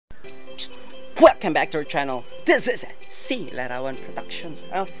Welcome back to our channel. This is si Larawan Productions.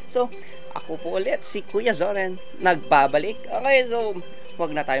 So, ako po ulit, si Kuya Zoren, nagbabalik. Okay, so,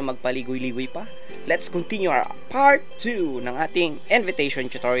 huwag na tayo magpaligoy-ligoy pa. Let's continue our part 2 ng ating invitation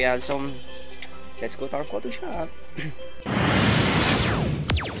tutorial. So, let's go to our Photoshop.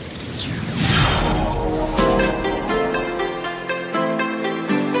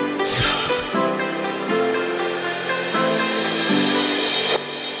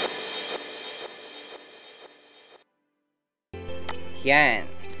 Yan.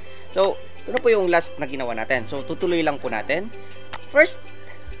 So, ito na po yung last na ginawa natin. So, tutuloy lang po natin. First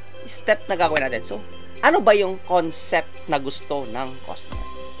step na gagawin natin. So, ano ba yung concept na gusto ng customer?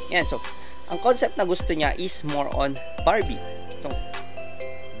 Yan. So, ang concept na gusto niya is more on Barbie. So,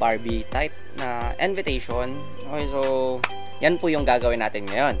 Barbie type na invitation. Okay, so, yan po yung gagawin natin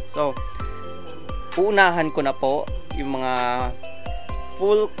ngayon. So, uunahan ko na po yung mga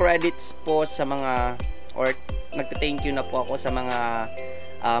full credits po sa mga or nagte-thank you na po ako sa mga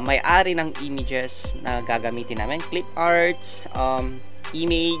may-ari ng images na gagamitin namin. Clip arts,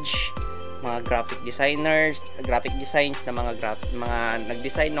 image, mga graphic designs na mga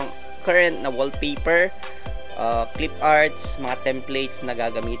nag-design ng current na wallpaper, clip arts, mga templates na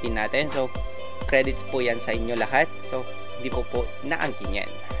gagamitin natin. So, credits po yan sa inyo lahat. So, hindi po naangkin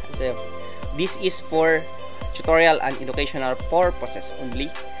yan. So, this is for tutorial and educational purposes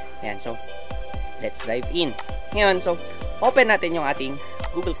only. Yan. So, let's dive in. Ngayon, so, open natin yung ating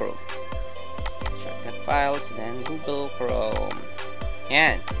Google Chrome. Shortcut files, then Google Chrome.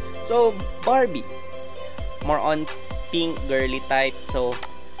 Yan. So, Barbie. More on pink, girly type. So,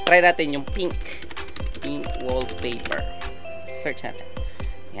 try natin yung pink. Pink wallpaper. Search natin.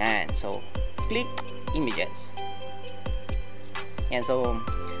 Yan. So, click images. Yan. So,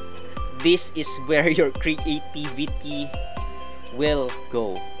 this is where your creativity will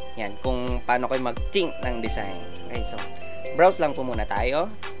go. Yan, kung paano kayo mag-think ng design. Okay, so, browse lang po muna tayo.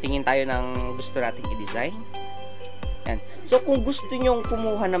 Tingin tayo ng gusto nating i-design. Yan. So, kung gusto nyong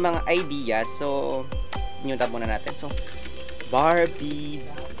kumuha ng mga ideas, so, nyo muna natin. So, Barbie,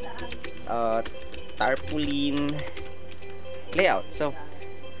 tarpaulin, layout. So,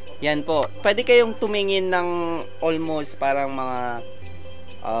 yan po. Pwede kayong tumingin ng almost parang mga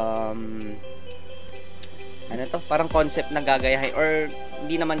parang concept na gagayahin or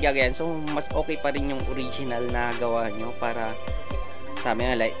hindi naman gagayahin. So, mas okay pa rin yung original na gawa nyo para sa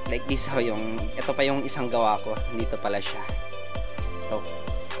amin, like this, ito pa yung isang gawa ko. Dito pala siya.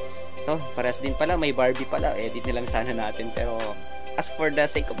 So, pares din pala. May Barbie pala. Edit nilang sana natin. Pero, as for the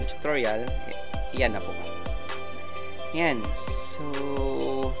sake of the tutorial, yan na po. Yan. So,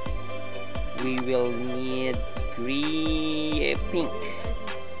 we will need pink.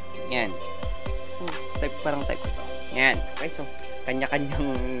 Yan. Parang type ko to. Yan. Okay, so,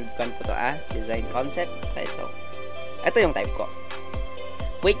 kanya-kanyang po to, design concept. Okay, so, ito yung type ko.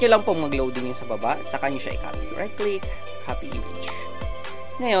 Wait nyo lang pong mag-loading yung sa baba, saka nyo siya i-copy. Right click, copy image.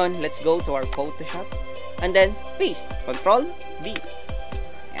 Ngayon, let's go to our Photoshop, and then, paste. Control V.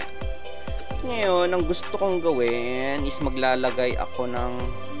 Yan. Ngayon, ang gusto kong gawin is maglalagay ako ng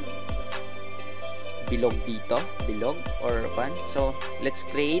bilog dito. Bilog, or one. So, let's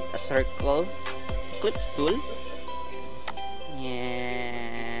create a circle. Clips tool.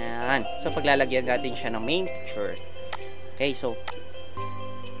 Yan. So, paglalagyan natin siya ng main picture. Okay, so,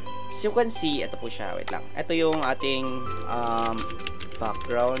 as you can see, ito po siya. Wait lang. Ito yung ating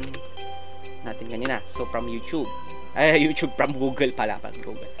background natin kanina. So, from YouTube. From Google pala. From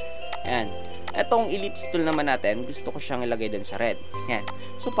Google. Yan. Itong ellipse tool naman natin, gusto ko siyang ilagay dun sa red. Yan.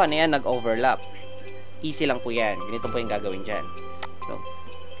 So, paano yan? Nag-overlap. Easy lang po yan. Ganito po yung gagawin dyan. So,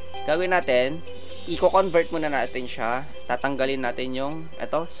 gagawin natin, i-convert muna natin siya. Tatanggalin natin yung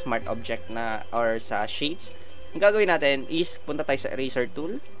smart object na or sa shapes. Ang gagawin natin is punta tayo sa eraser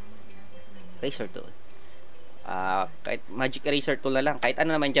tool. Kahit magic eraser tool na lang, kahit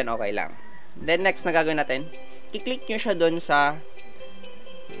ano naman dyan, okay lang. Then next na gagawin natin, i-click nyo siya doon sa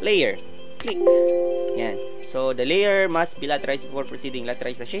layer. Click. Yan. So the layer must be lateralized before proceeding.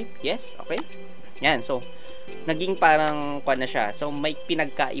 Lateralize the shape. Yes, okay. Yan. So naging parang na siya. So may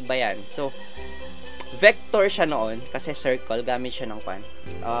pinagkaiba yan. So vector siya noon kasi circle, gamit siya ng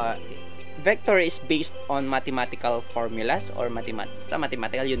vector is based on mathematical formulas or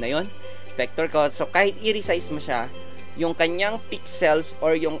mathematical, yun na yun. Vector ko. So, kahit i-resize mo siya, yung kanyang pixels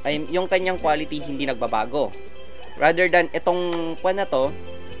or yung kanyang quality hindi nagbabago. Rather than itong na to,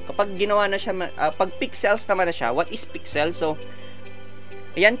 kapag ginawa na siya, pag pixels naman na siya, what is pixel? So,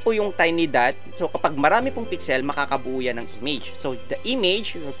 ayan po yung tiny dot. So, kapag marami pong pixel, makakabuo yan ng image. So, the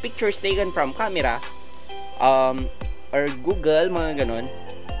image, or pictures taken from camera, or Google, mga ganun,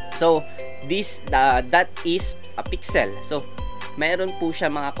 So, that is a pixel. So, meron po siya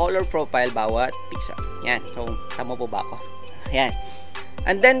mga color profile bawat pixel. Yan. So, tama po ba ako? Yan.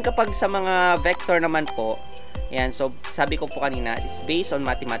 And then, kapag sa mga vector naman po, yan. So, sabi ko po kanina, it's based on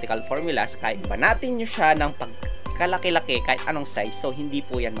mathematical formulas. Kahit ba natin nyo siya ng pagkalaki-laki, kahit anong size, so, hindi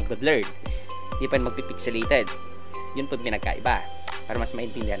po yan mag-blurred. Hindi pa yan magpipixelated. Yun po pinagkaiba. Para mas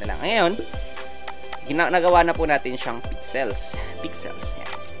maintindihan na lang. Ngayon, nagawa na po natin siyang pixels. Yan.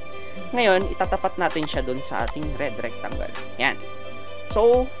 Ngayon, itatapat natin siya dun sa ating red rectangle. Yan.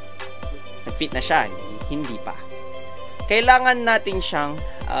 So, nag-fit na siya. Hindi pa. Kailangan natin siyang,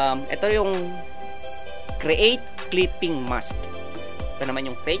 ito yung create clipping mask. Ito naman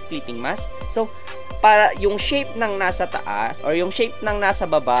yung create clipping mask. So, para yung shape ng nasa taas or yung shape ng nasa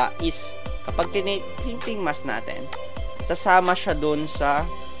baba is kapag clipping mask natin, sasama siya dun sa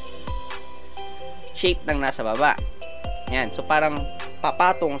shape ng nasa baba. Yan. So, parang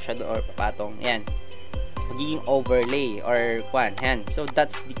papatong siya doon or papatong. Yan. Magiging overlay or kwan. Yan. So,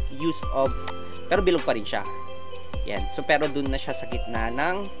 that's the use of, pero bilog pa rin siya. Yan. So, pero dun na siya sa gitna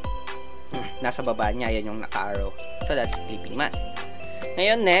ng nasa baba niya. Yan yung naka-arrow. So, that's clipping mask.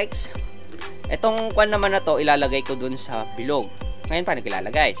 Ngayon, next, itong kwan naman na to, ilalagay ko dun sa bilog. Ngayon, paano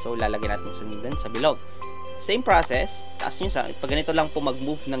ilalagay? So, ilalagay natin dun sa bilog. Same process. Taas nyo sa, pag ganito lang po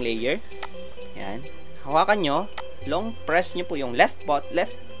mag-move ng layer. Yan. Hawakan nyo. Long press nyo po yung left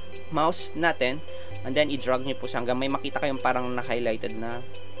mouse natin. And then, i-drag nyo po siya hanggang may makita kayong parang na-highlighted na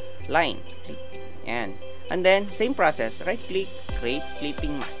line. Yan. And then, same process. Right click, create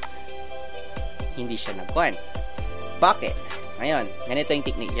clipping mask. Hindi siya nagkuhan. Bakit? Ngayon, ganito yung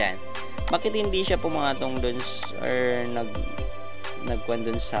technique dyan. Bakit hindi siya pumatong dun or nagkuhan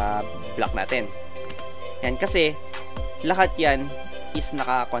dun sa block natin? Yan, kasi lahat yan is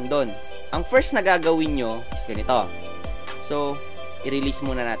nakakuhan dun. Ang first na gagawin nyo is ganito. So, i-release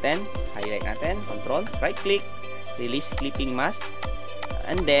muna natin. Highlight natin. Control. Right click. Release clipping mask.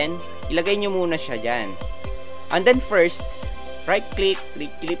 And then, ilagay nyo muna siya dyan. And then first, right click.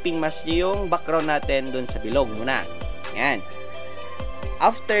 Clipping mask nyo yung background natin dun sa bilog muna. Yan.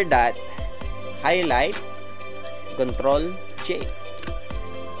 After that, highlight. Control J.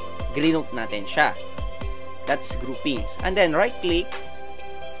 Group natin siya. That's groupings. And then, right click.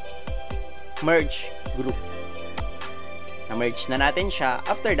 Merge group. Na-merge na natin siya.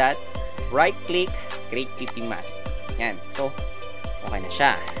 After that, right click, create clipping mask. Yan. So, okay na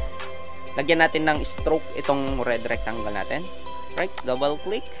siya. Lagyan natin ng stroke itong red rectangle natin. Right, double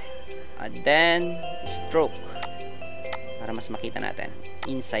click. And then, stroke. Para mas makita natin.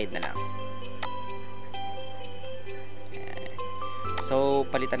 Inside na lang. Yan. So,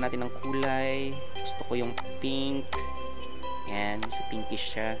 palitan natin ng kulay. Gusto ko yung pink. Yan. Sa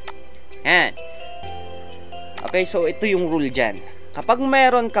pinkish siya. Yan. Okay, so ito yung rule dyan. Kapag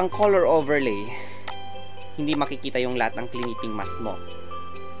meron kang color overlay, hindi makikita yung lahat ng clipping mask mo.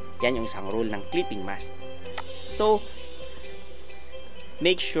 Yan yung isang rule ng clipping mask. So,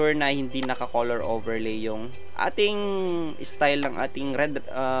 make sure na hindi naka-color overlay yung ating style ng ating red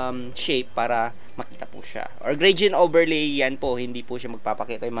shape para makita po siya. Or gradient overlay, yan po. Hindi po siya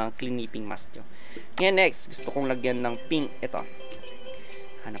magpapakita yung mga clipping mask nyo. Ngayon, next, gusto kong lagyan ng pink. Ito.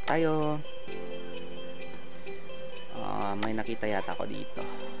 Hanap tayo. May nakita yata ako dito.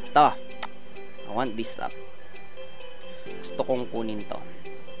 Ito. I want this stuff. Gusto kong kunin to.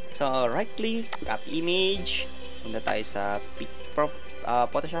 So, right click, copy image. Punta tayo sa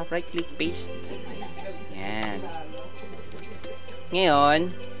Photoshop. Right click, paste. Yan.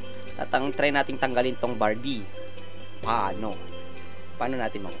 Ngayon, try natin tanggalin tong bar D. Paano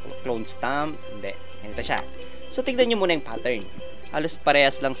natin mag-clone stamp? Hindi. Ganito siya. So, tignan nyo muna yung pattern. Halos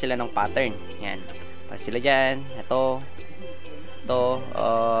parehas lang sila ng pattern. Yan. Para sila dyan. Ito.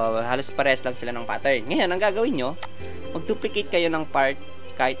 Halos parehas lang sila ng pattern. Ngayon, ang gagawin nyo, mag-duplicate kayo ng part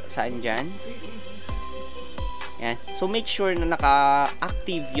kahit saan dyan. Yan. So, make sure na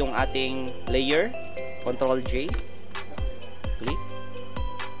naka-active yung ating layer. Control J. Click.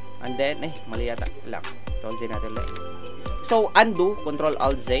 And then, mali yata lang. Control Z natin lang. So, undo. Control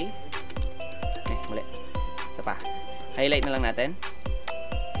Alt Z. Mali. Isa pa. Highlight na lang natin.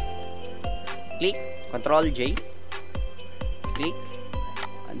 Click. Control J. Click.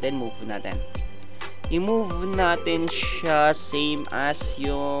 And then move natin. I-move natin siya same as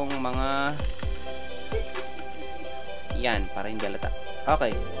yung mga yan. Para hindi halata.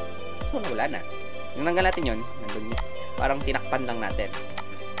 Okay. So, wala na. Yung nanggal natin yun. Nandun yun. Parang tinakpan lang natin.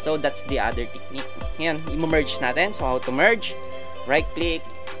 So, that's the other technique. Ngayon, i-merge natin. So, how to merge? Right click.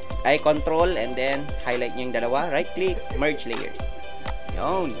 Control and then highlight nyo yung dalawa. Right click, merge layers.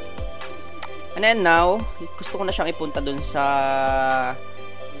 Yun. And then now, gusto ko na siyang ipunta dun sa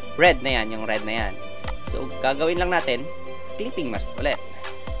red na yan, yung red na yan. So, gagawin lang natin, clipping mask ulit.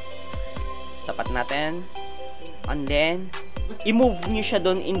 Tapat natin. And then, i-move nyo siya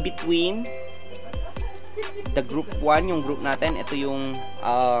doon in between the group 1, yung group natin. Ito yung,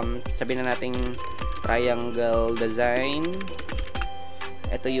 sabihin na natin, triangle design.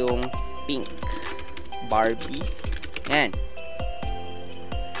 Ito yung pink Barbie. Yan.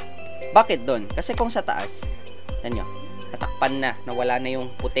 Bakit doon? Kasi kung sa taas, yan nyo, natakpan na, nawala na yung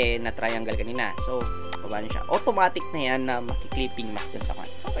puti na triangle kanina. So, baba nyo siya. Automatic na yan na makiklipping mask dun sa kan.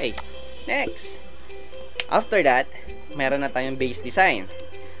 Okay. Next. After that, meron na tayong base design.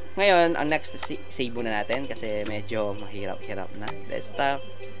 Ngayon, ang next, save muna natin kasi medyo mahirap-hirap na. Desktop,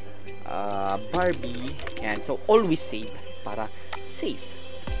 Barbie. Yan. So, always save para safe.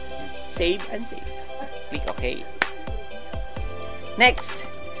 Save and save. Click OK. Next,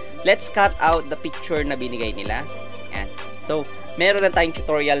 let's cut out the picture na binigay nila. Yan. So, meron na tayong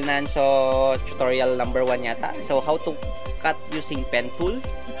tutorial nan. So, tutorial number 1 yata. So, how to cut using pen tool.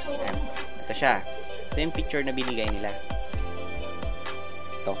 Yan. Ito siya. Ito yung picture na binigay nila.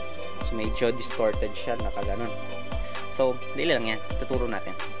 Ito. So, medyo distorted siya. Nakaganon. So, dili lang yan. Tuturo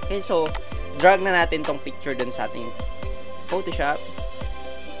natin. Okay, so, drag na natin tong picture dun sa ating Photoshop.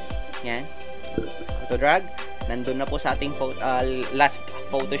 Yan. Ito drag. Nandun na po sa ating last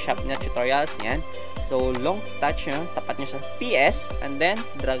Photoshop na tutorials. Yan. So, long touch nyo. Tapat nyo sa PS. And then,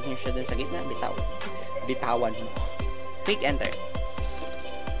 drag nyo siya dun sa gitna. Bitawan mo. Click enter.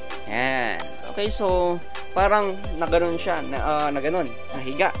 Yan. Okay, so, parang naganon siya. Naganon.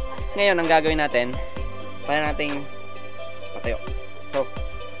 Nahiga. Ngayon, ang gagawin natin, para nating patayo. So,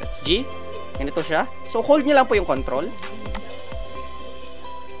 let's G. Ganito siya. So, hold nyo lang po yung control.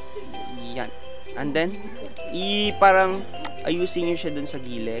 Yan. And then, parang ayusin nyo siya dun sa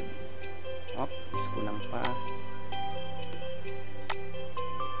gilid. Is kulang pa.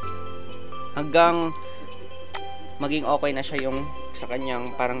 Hanggang maging okay na siya yung sa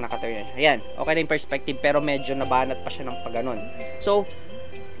kanyang parang nakaturn na siya. Ayan. Okay na yung perspective pero medyo nabanat pa siya ng paganon. So,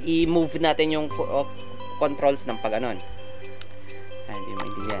 i-move natin yung controls ng paganon. Hindi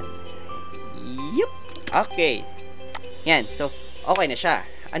maintindihan. Yup. Okay. Yan. So, okay na siya.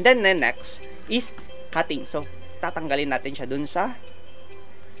 And then, next is cutting. So, tatanggalin natin siya dun sa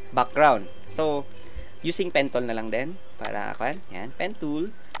background. So, using pen tool na lang din. Para, yan, pen tool.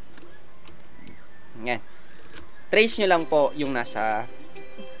 Yan. Trace nyo lang po yung nasa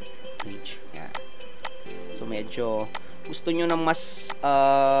page. Yan. So, medyo gusto nyo na mas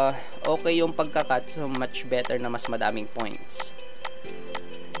okay yung pagkakat. So, much better na mas madaming points.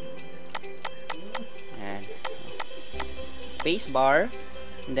 Yan. Space bar.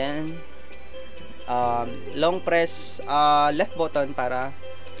 And then, long press left button para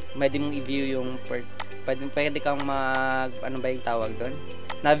pwede mong i-view yung pwede kang ano ba yung tawag doon?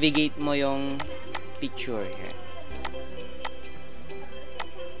 Navigate mo yung picture. Yan.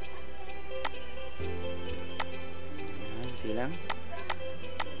 Silang.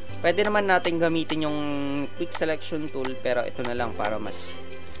 Pwede naman natin gamitin yung quick selection tool pero ito na lang para mas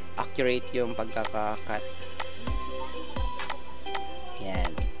accurate yung pagkakakat.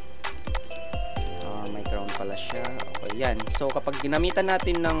 Yan. May crown pala siya. Okay, yan. So, kapag ginamitan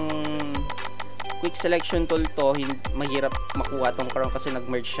natin ng quick selection tool to, mahirap makuha tong crown kasi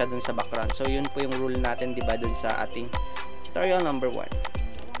nag-merge siya dun sa background. So, yun po yung rule natin, diba, dun sa ating tutorial number 1.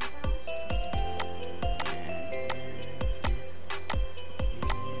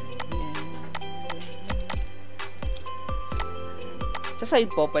 Sa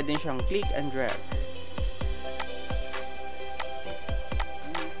side po, pwede siyang click and drag.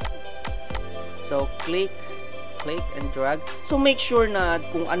 So, click and drag. So, make sure na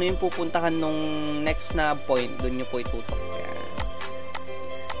kung ano yung pupuntahan nung next na point, dun nyo po itutok. Yan.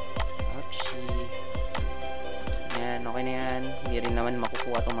 Yan, okay na yan. Hindi rin naman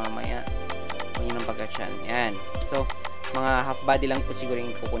makukuha ito mamaya. Kung yun ang pagkasyan. Yan. So, mga half body lang po siguro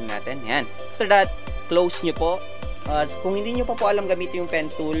yung kukunin natin. Yan. After that, close nyo po. Kung hindi nyo pa po alam gamitin yung pen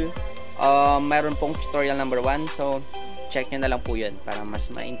tool, mayroon pong tutorial number 1. So, check nyo na lang po yun para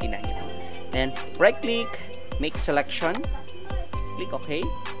mas maintindihan nyo. Then, right click, make selection, click OK.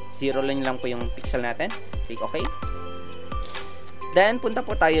 0 lang po yung pixel natin. Click OK. Then, punta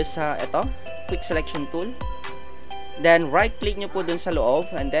po tayo sa ito, quick selection tool. Then, right click nyo po dun sa loob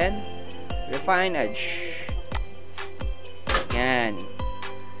and then, refine edge. Yan.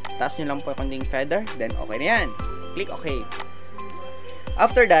 Taas nyo lang po yung feather. Then, okay na yan. Click OK.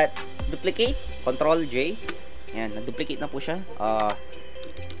 After that, duplicate, Control J. Yan, na-duplicate na po siya.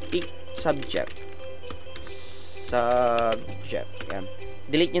 Pick subject. Yan.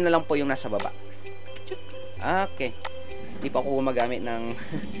 Delete nyo na lang po yung nasa baba. Okay. Hindi pa ako gumagamit ng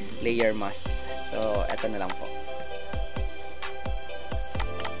layer mask. So, eto na lang po.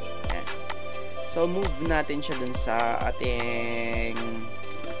 Ayan. So, move natin siya dun sa ating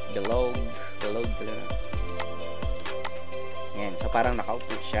below. Ayan. So, parang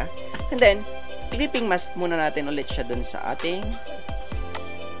nakaupo siya. And then, clipping mask muna natin ulit siya dun sa ating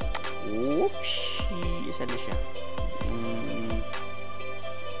oops! Isa na siya.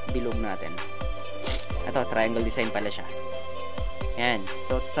 Bilog natin. Ito, triangle design pala siya. Ayan.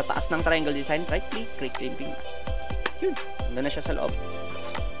 So, sa taas ng triangle design, right click, create clipping mask. Yun. Nandun na siya sa loob.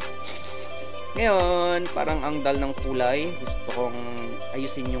 Ngayon, parang ang dull ng kulay. Gusto kong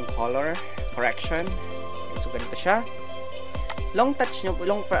ayusin yung color correction. Okay, so, ganito siya. Long touch nyo,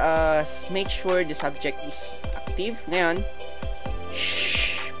 make sure the subject is active. Ngayon,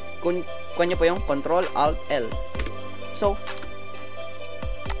 kuha nyo po yung Control Alt L. So,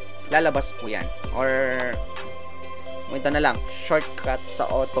 lalabas po yan. Or, ito na lang, shortcut sa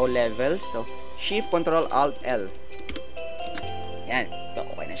auto level. So, Shift Control Alt L. Yan. Ito,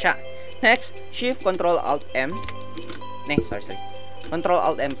 okay na siya. Next, Shift Control Alt M. Sorry. Control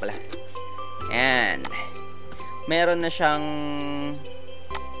Alt M pala. Yan. Meron na siyang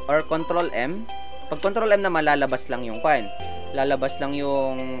or Control M. Pag Control M naman, lalabas lang yung coin. Lalabas lang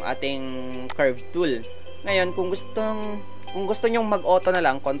yung ating curve tool. Ngayon, kung gusto nyong mag-auto na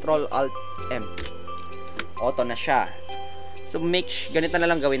lang, Control Alt M. Auto na siya. So, ganito na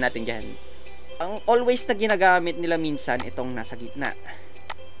lang gawin natin dyan. Ang always na ginagamit nila minsan, itong nasa gitna.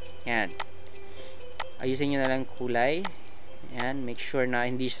 Yan. Ayusin nyo na lang kulay. Yan. Make sure na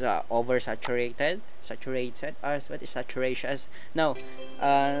hindi siya oversaturated. What is saturation? No.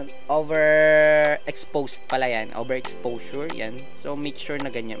 Overexposed pala yan. Overexposure. Yan. So, make sure na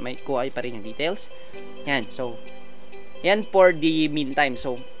ganyan. May kuha pa rin yung details. Yan. So, yan for the meantime.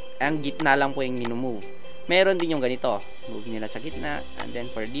 So, ang gitna lang po yung minumove. Meron din yung ganito. Move nila sa gitna. And then,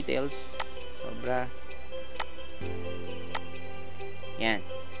 for details, sobra. Yan.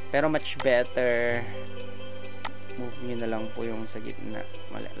 Pero much better move nyo na lang po yung sa gitna.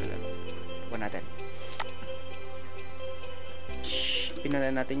 Huwag natin.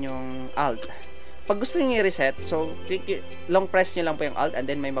 Pinunan natin yung Alt. Pag gusto nyo i-reset, so, long press nyo lang po yung Alt and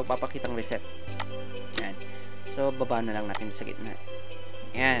then may magpapakitang reset. Yan. So, baba na lang natin sa gitna.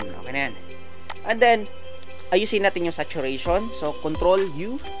 Yan. Okay na yan. And then, ayusin natin yung saturation. So, Control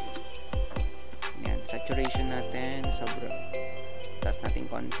U. Yan. Saturation natin. Sobra. Taas natin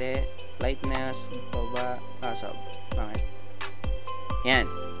konti. Lightness. Baba. Bakit? Yan.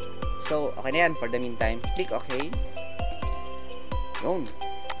 So, okay na yan. For the meantime, click OK. Yun.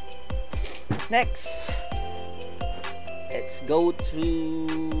 Next. Let's go to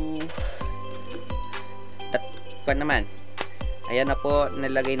that one naman. Ayan na po.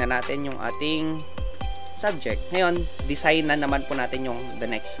 Nalagay na natin yung ating subject. Ngayon, design na naman po natin yung the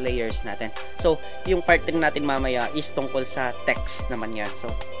next layers natin. So, yung part din natin mamaya is tungkol sa text naman yan. So,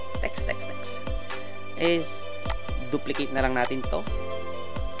 text. Is, duplicate na lang natin to.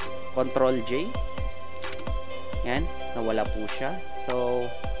 Control J. Yan. Nawala po siya. So,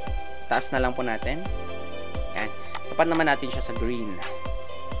 taas na lang po natin. Yan. Tapat naman natin siya sa green.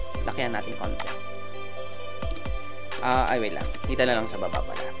 Lakihan natin konti. Wait lang. Dito na lang sa baba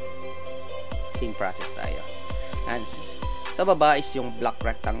pala. Same process tayo. And sa baba is yung black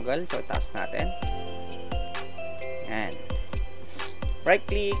rectangle. So, taas natin. Yan. Right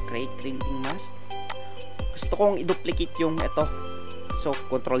click, create clipping mask. Gusto kong i-duplicate yung ito. So,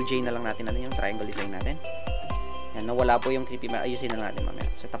 Control J na lang natin yung triangle design natin. Yan, nawala po yung creepy mask. Ayusin na natin mamaya.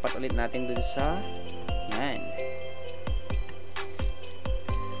 So, tapat ulit natin dun sa yan.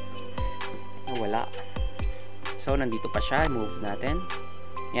 Nawala. So, nandito pa siya. Move natin.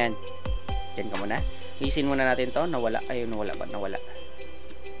 Yan. Yan ka muna. Isin muna natin to. Nawala. Ayun, nawala ba? Nawala.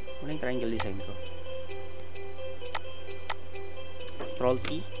 Wala yung triangle design ko. Control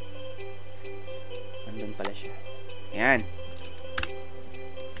T. Nandun pala siya. Yan.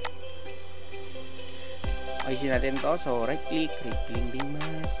 Ayusin natin to. So, right click. Create clipping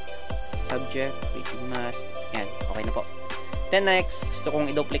mask. Subject. Clipping mask. Yan. Okay na po. Then next, gusto kong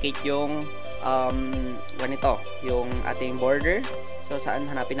i-duplicate yung ganito. Yung ating border. So, saan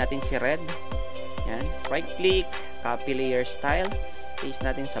hanapin natin si red? Yan. Right click. Copy layer style. Paste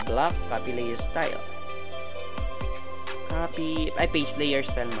natin sa black. Copy layer style. Paste layer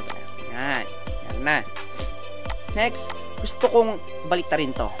style mo. Yan. Yan na. Next, gusto kong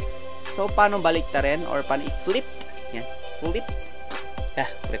baliktarin to. So, paano baliktarin or paano i-flip? Yan. Flip.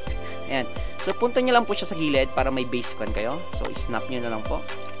 Flip. Yan. So, punta nyo lang po siya sa gilid para may base con kayo. So, snap nyo na lang po.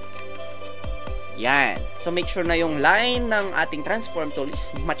 Yan. So, make sure na yung line ng ating transform tool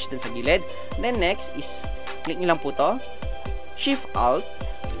is match dun sa gilid. Then, next is, click nyo lang po to. Shift Alt.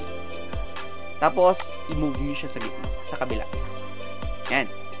 Tapos, i-move nyo siya sa gitna, sa kabila. Yan.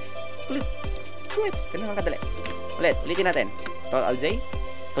 Flip. Flip. Ganun lang kadali. Ulitin natin. Ctrl-Alt-J.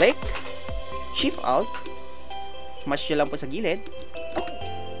 Click. Shift Alt. Smash nyo lang po sa gilid.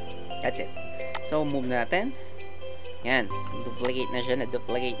 That's it. So, move na natin. Yan. Duplicate na siya.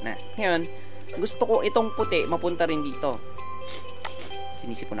 Na-duplicate na. Ngayon, gusto ko itong puti mapunta rin dito.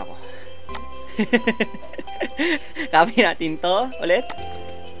 Sinisipon ako. Copy natin to. Ulit.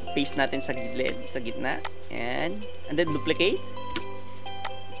 Paste natin sa gilid, sa gitna. Yan. And then, duplicate.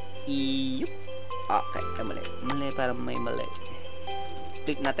 Okay. Mali. Mali para may mali.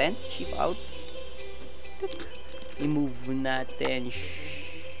 Click natin. Shift out. I-move natin.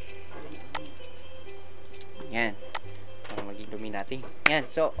 Yan. Para maging dumi natin. Yan.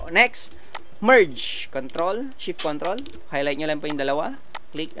 So, next. Merge. Control. Shift control. Highlight nyo lang po yung dalawa.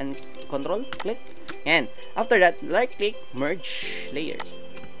 Click and control. Click. Yan. After that, right click. Merge layers.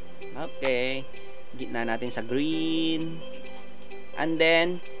 Okay. Gitna natin sa green. And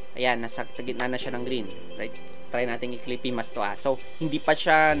then, ayan, nasa gitna na siya ng green. Right? Try natin i-clippy mask to. So, hindi pa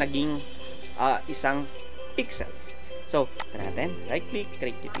siya naging isang pixels. So, try natin. Right click,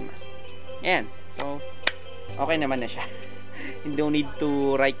 create clippy mask. Ayan. So, okay naman na siya. No need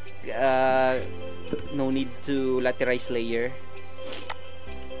to no need to laterize layer.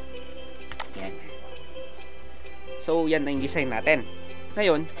 Yan. So, yan na yung design natin.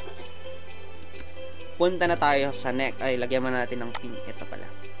 Ngayon, punta na tayo sa neck. Ay, lagyan mo natin ng pink. Ito pala.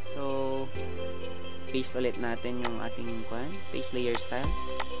 So, paste ulit natin yung ating paste layer style.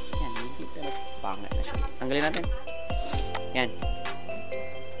 Yan, hindi pangit na siya. Tanggalin natin. Yan.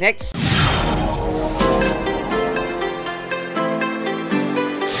 Next.